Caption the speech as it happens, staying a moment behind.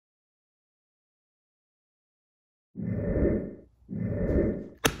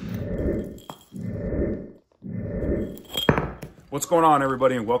What's going on,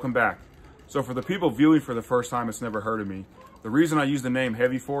 everybody, and welcome back. So for the people viewing for the first time that's never heard of me, the reason I use the name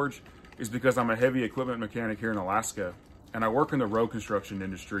Heavy Forge is because I'm a heavy equipment mechanic here in Alaska, and I work in the road construction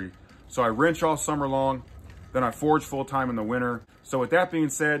industry. So I wrench all summer long, then I forge full time in the winter. So with that being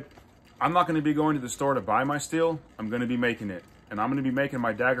said, I'm not going to be going to the store to buy my steel. I'm going to be making it, and I'm going to be making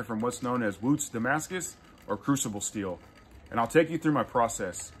my dagger from what's known as Wootz Damascus or crucible steel. And I'll take you through my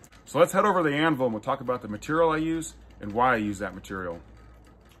process. So let's head over to the anvil and we'll talk about the material I use and why I use that material.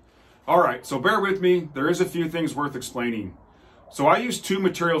 All right, so bear with me. There is a few things worth explaining. So I use two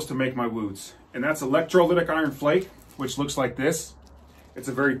materials to make my Wootz, and that's electrolytic iron flake, which looks like this. It's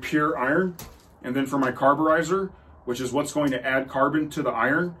a very pure iron. And then for my carburizer, which is what's going to add carbon to the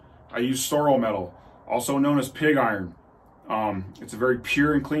iron, I use sorrel metal, also known as pig iron. It's a very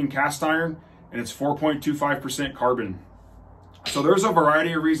pure and clean cast iron, and it's 4.25% carbon. So there's a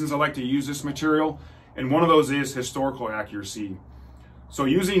variety of reasons I like to use this material, and one of those is historical accuracy. So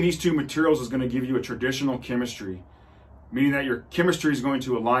using these two materials is going to give you a traditional chemistry, meaning that your chemistry is going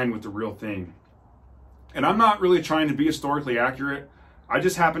to align with the real thing. And I'm not really trying to be historically accurate. I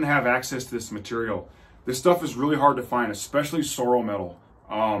just happen to have access to this material. This stuff is really hard to find, especially sorrel metal.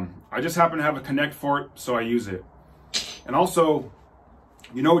 I just happen to have a connect for it, so I use it. And also,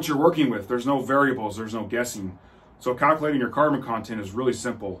 you know what you're working with. There's no variables, there's no guessing. So calculating your carbon content is really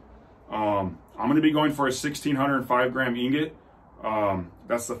simple. I'm going to be going for a 1,605 gram ingot.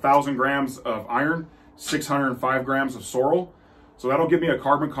 That's 1,000 grams of iron, 605 grams of sorrel. So that'll give me a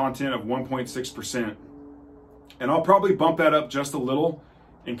carbon content of 1.6%. And I'll probably bump that up just a little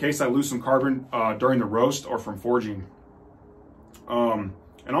in case I lose some carbon during the roast or from forging.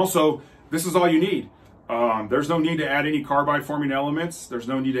 And also, this is all you need. There's no need to add any carbide forming elements. There's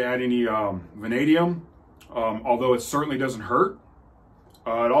no need to add any vanadium, although it certainly doesn't hurt.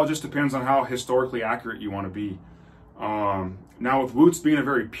 It all just depends on how historically accurate you want to be. Now with Wootz being a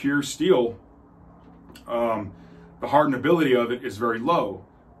very pure steel, the hardenability of it is very low.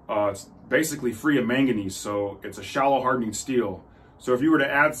 It's basically free of manganese, so it's a shallow hardening steel. So if you were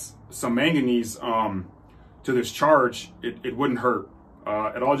to add some manganese to this charge, it wouldn't hurt.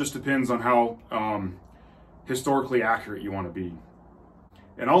 It all just depends on how historically accurate you want to be.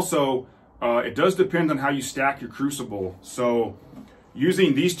 And also, it does depend on how you stack your crucible. So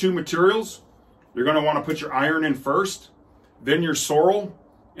using these two materials, you're going to want to put your iron in first, then your sorrel,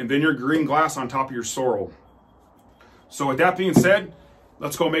 and then your green glass on top of your sorrel. So with that being said,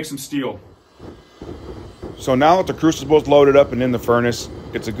 let's go make some steel. So now that the crucible is loaded up and in the furnace,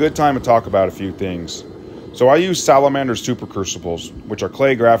 it's a good time to talk about a few things. So I use Salamander Super Crucibles, which are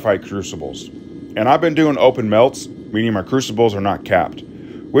clay graphite crucibles. And I've been doing open melts, meaning my crucibles are not capped,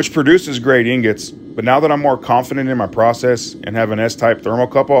 which produces great ingots. But now that I'm more confident in my process and have an S-type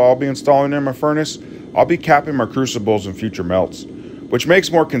thermocouple I'll be installing in my furnace, I'll be capping my crucibles in future melts, which makes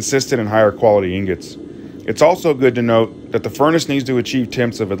more consistent and higher quality ingots. It's also good to note that the furnace needs to achieve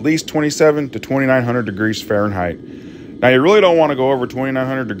temps of at least 27 to 2,900 degrees Fahrenheit. Now you really don't want to go over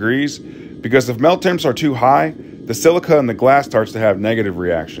 2,900 degrees because if melt temps are too high, the silica in the glass starts to have negative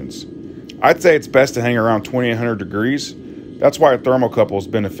reactions. I'd say it's best to hang around 2,800 degrees. That's why a thermocouple is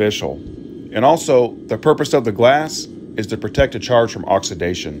beneficial. And also, the purpose of the glass is to protect a charge from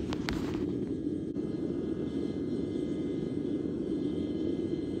oxidation.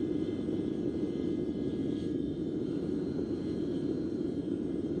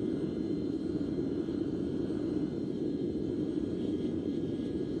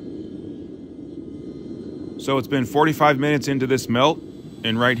 So it's been 45 minutes into this melt,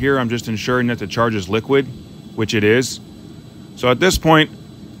 and right here I'm just ensuring that the charge is liquid, which it is. So at this point,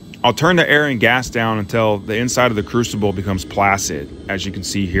 I'll turn the air and gas down until the inside of the crucible becomes placid, as you can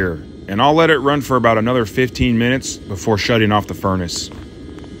see here. And I'll let it run for about another 15 minutes before shutting off the furnace.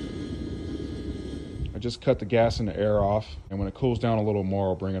 I just cut the gas and the air off, and when it cools down a little more,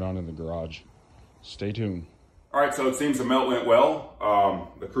 I'll bring it on in the garage. Stay tuned. All right, so it seems the melt went well.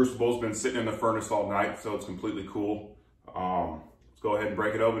 The crucible's been sitting in the furnace all night, so it's completely cool. Let's go ahead and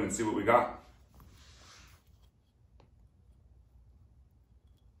break it open and see what we got.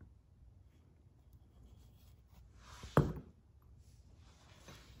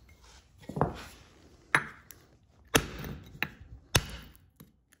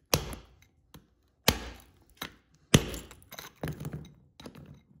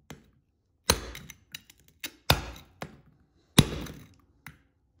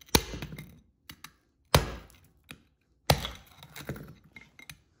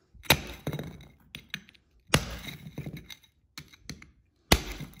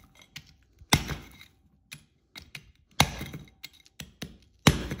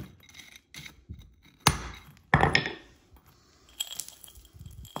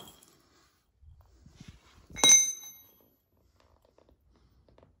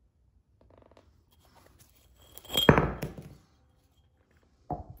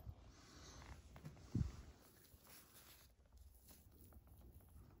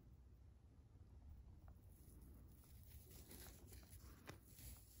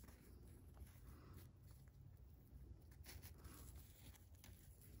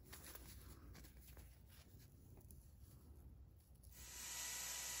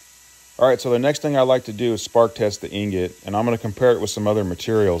 All right, so the next thing I like to do is spark test the ingot, and I'm going to compare it with some other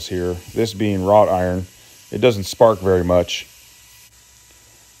materials here. This being wrought iron, it doesn't spark very much.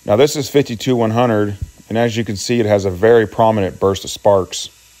 Now this is 52-100, and as you can see, it has a very prominent burst of sparks.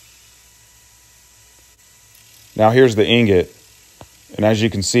 Now here's the ingot, and as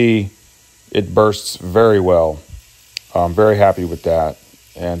you can see, it bursts very well. I'm very happy with that.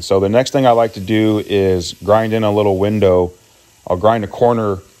 And so the next thing I like to do is grind in a little window. I'll grind the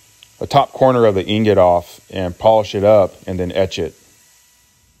top corner of the ingot off and polish it up and then etch it.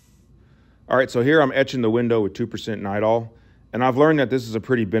 All right, so here I'm etching the window with 2% nitol, and I've learned that this is a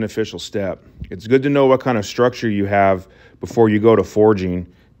pretty beneficial step. It's good to know what kind of structure you have before you go to forging.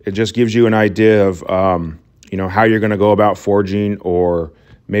 It just gives you an idea of how you're going to go about forging, or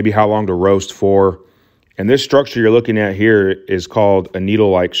maybe how long to roast for. And this structure you're looking at here is called a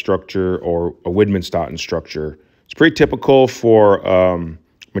needle-like structure, or a Widmanstätten structure. It's pretty typical for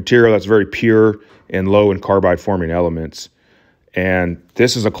material that's very pure and low in carbide forming elements. And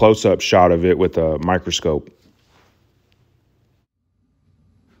this is a close-up shot of it with a microscope.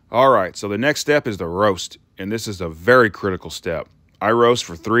 All right, so the next step is the roast, and this is a very critical step. I roast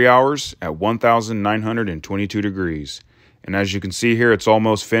for 3 hours at 1,922 degrees. And as you can see here, it's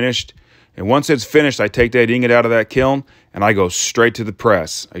almost finished. And once it's finished, I take that ingot out of that kiln and I go straight to the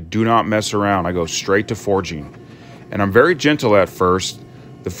press. I do not mess around. I go straight to forging. And I'm very gentle at first.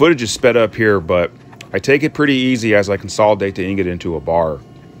 The footage is sped up here, but I take it pretty easy as I consolidate the ingot into a bar.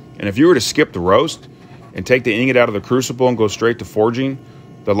 And if you were to skip the roast and take the ingot out of the crucible and go straight to forging,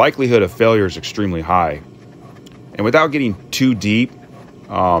 the likelihood of failure is extremely high. And without getting too deep,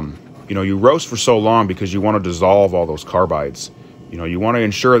 you roast for so long because you want to dissolve all those carbides. You want to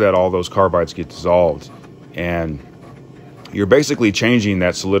ensure that all those carbides get dissolved, and you're basically changing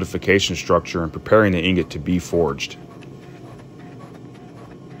that solidification structure and preparing the ingot to be forged.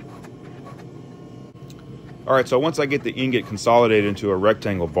 All right, so once I get the ingot consolidated into a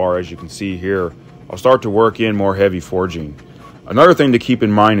rectangle bar, as you can see here, I'll start to work in more heavy forging. Another thing to keep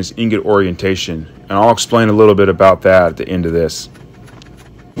in mind is ingot orientation, and I'll explain a little bit about that at the end of this.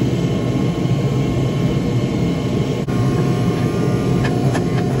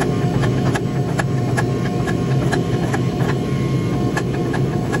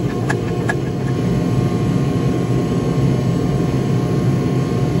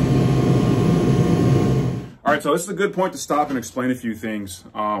 All right, so this is a good point to stop and explain a few things.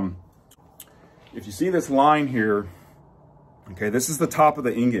 If you see this line here, okay, this is the top of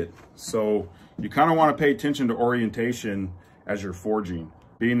the ingot. So you kind of want to pay attention to orientation as you're forging.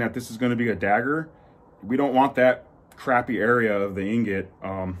 Being that this is going to be a dagger, we don't want that crappy area of the ingot,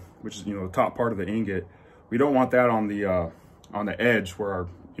 which is the top part of the ingot. We don't want that on the edge where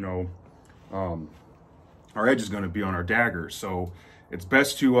our edge is going to be on our dagger. So it's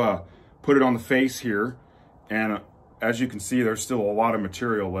best to put it on the face here. And as you can see, there's still a lot of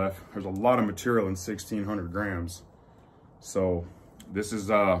material left. There's a lot of material in 1,600 grams. So this is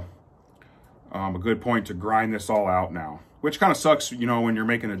a good point to grind this all out now, which kind of sucks, when you're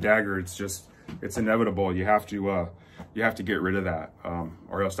making a dagger. It's inevitable. You have to get rid of that,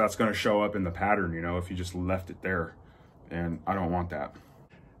 or else that's going to show up in the pattern, if you just left it there. And I don't want that.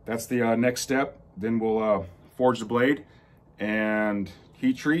 That's the next step. Then we'll forge the blade and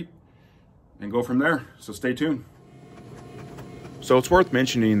heat treat and go from there. So stay tuned. So it's worth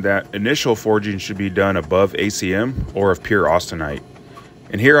mentioning that initial forging should be done above ACM or of pure austenite.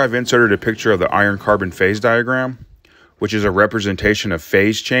 And here I've inserted a picture of the iron carbon phase diagram, which is a representation of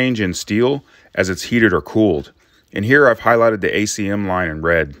phase change in steel as it's heated or cooled. And here I've highlighted the ACM line in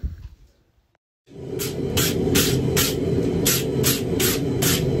red.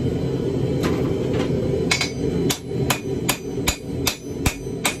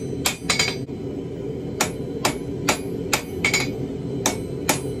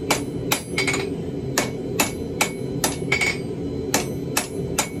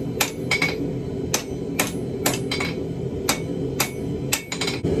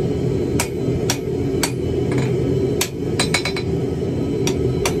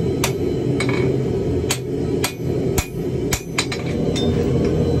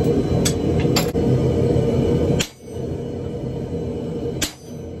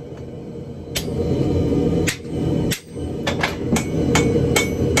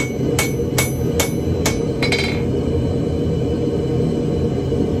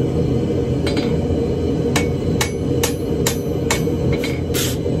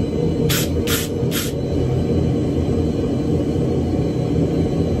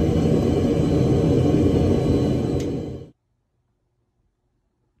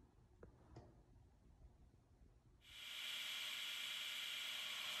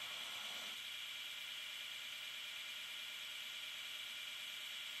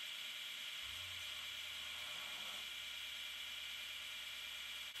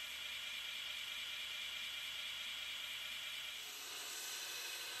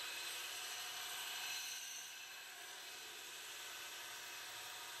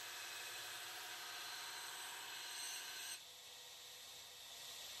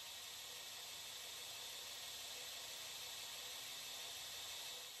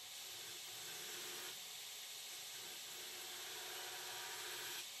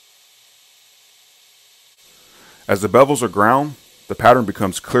 As the bevels are ground, the pattern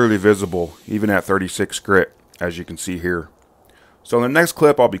becomes clearly visible, even at 36 grit, as you can see here. So in the next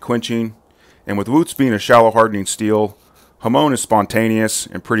clip, I'll be quenching, and with Wootz being a shallow hardening steel, hamon is spontaneous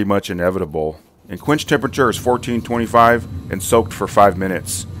and pretty much inevitable. And quench temperature is 1425 and soaked for 5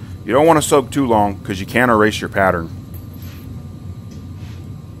 minutes. You don't want to soak too long because you can erase your pattern.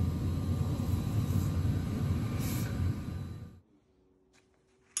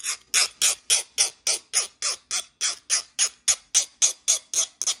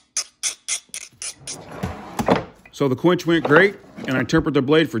 So the quench went great, and I tempered the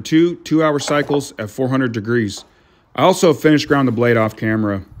blade for two 2-hour cycles at 400 degrees. I also finished ground the blade off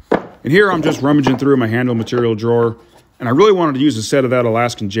camera. And here I'm just rummaging through my handle material drawer, and I really wanted to use a set of that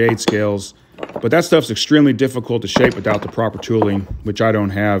Alaskan jade scales, but that stuff's extremely difficult to shape without the proper tooling, which I don't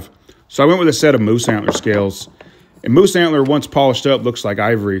have. So I went with a set of moose antler scales. And moose antler, once polished up, looks like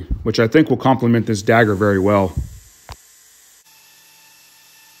ivory, which I think will complement this dagger very well.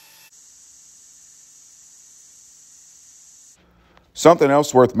 Something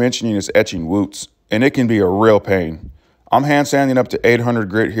else worth mentioning is etching Wootz, and it can be a real pain. I'm hand sanding up to 800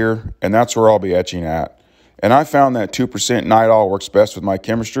 grit here, and that's where I'll be etching at. And I found that 2% nitol works best with my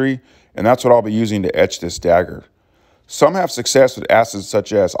chemistry, and that's what I'll be using to etch this dagger. Some have success with acids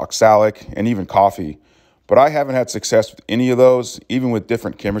such as oxalic and even coffee, but I haven't had success with any of those, even with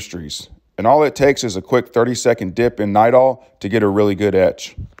different chemistries. And all it takes is a quick 30-second dip in nitol to get a really good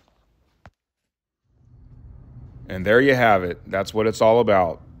etch. And there you have it. That's what it's all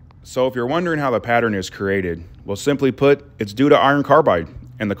about. So if you're wondering how the pattern is created, well, simply put, it's due to iron carbide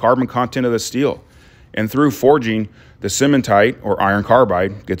and the carbon content of the steel. And through forging, the cementite, or iron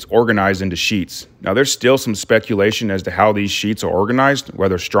carbide, gets organized into sheets. Now, there's still some speculation as to how these sheets are organized,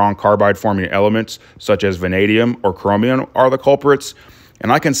 whether strong carbide-forming elements such as vanadium or chromium are the culprits.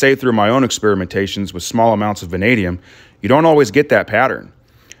 And I can say through my own experimentations with small amounts of vanadium, you don't always get that pattern.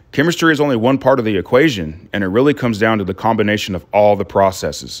 Chemistry is only one part of the equation, and it really comes down to the combination of all the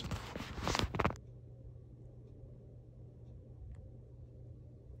processes.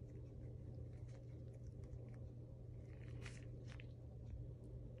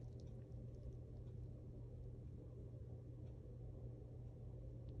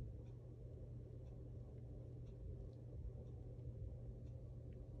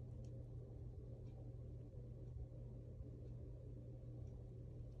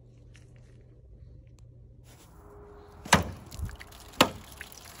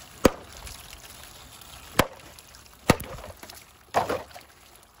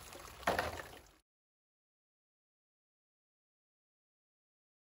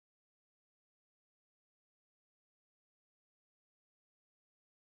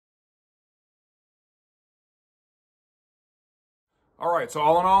 All right, so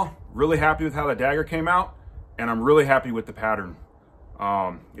all in all, really happy with how the dagger came out, and I'm really happy with the pattern.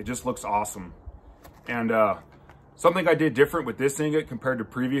 It just looks awesome. And something I did different with this ingot compared to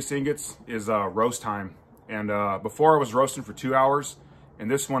previous ingots is roast time. And before I was roasting for 2 hours,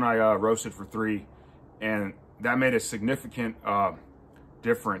 and this one I roasted for 3, and that made a significant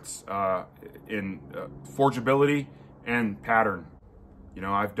difference in forgeability and pattern. You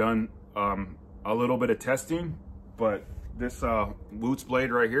know, I've done a little bit of testing, but this Wootz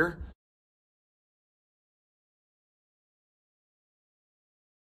blade right here,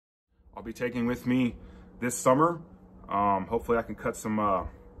 I'll be taking with me this summer. Hopefully I can cut some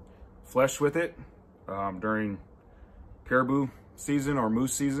flesh with it during caribou season or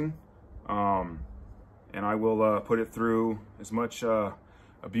moose season. And I will put it through as much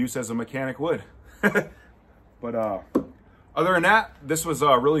abuse as a mechanic would. But other than that, this was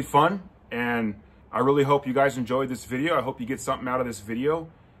really fun, and I really hope you guys enjoyed this video. I hope you get something out of this video,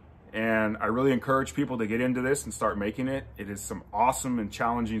 and I really encourage people to get into this and start making it. It is some awesome and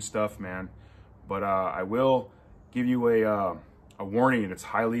challenging stuff, man. But I will give you a warning, and it's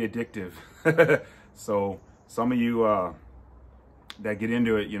highly addictive. So some of you that get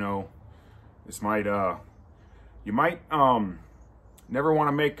into it, you know, this might you might never want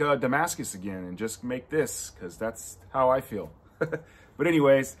to make Damascus again and just make this, because that's how I feel. But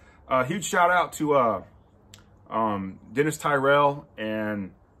anyways, huge shout out to Dennis Tyrell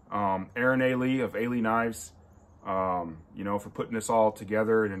and Aaron A. Lee of A. Lee Knives, you know, for putting this all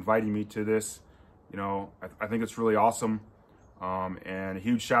together and inviting me to this. You know, I think it's really awesome. And a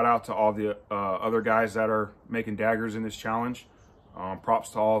huge shout out to all the other guys that are making daggers in this challenge.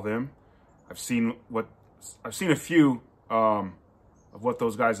 Props to all of them. I've seen a few of what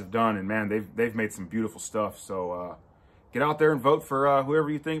those guys have done, and man, they've made some beautiful stuff. So get out there and vote for whoever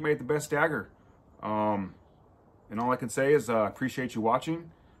you think made the best dagger. And all I can say is I appreciate you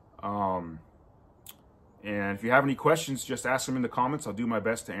watching. And if you have any questions, just ask them in the comments. I'll do my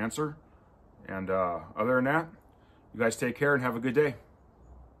best to answer. And other than that, you guys take care and have a good day.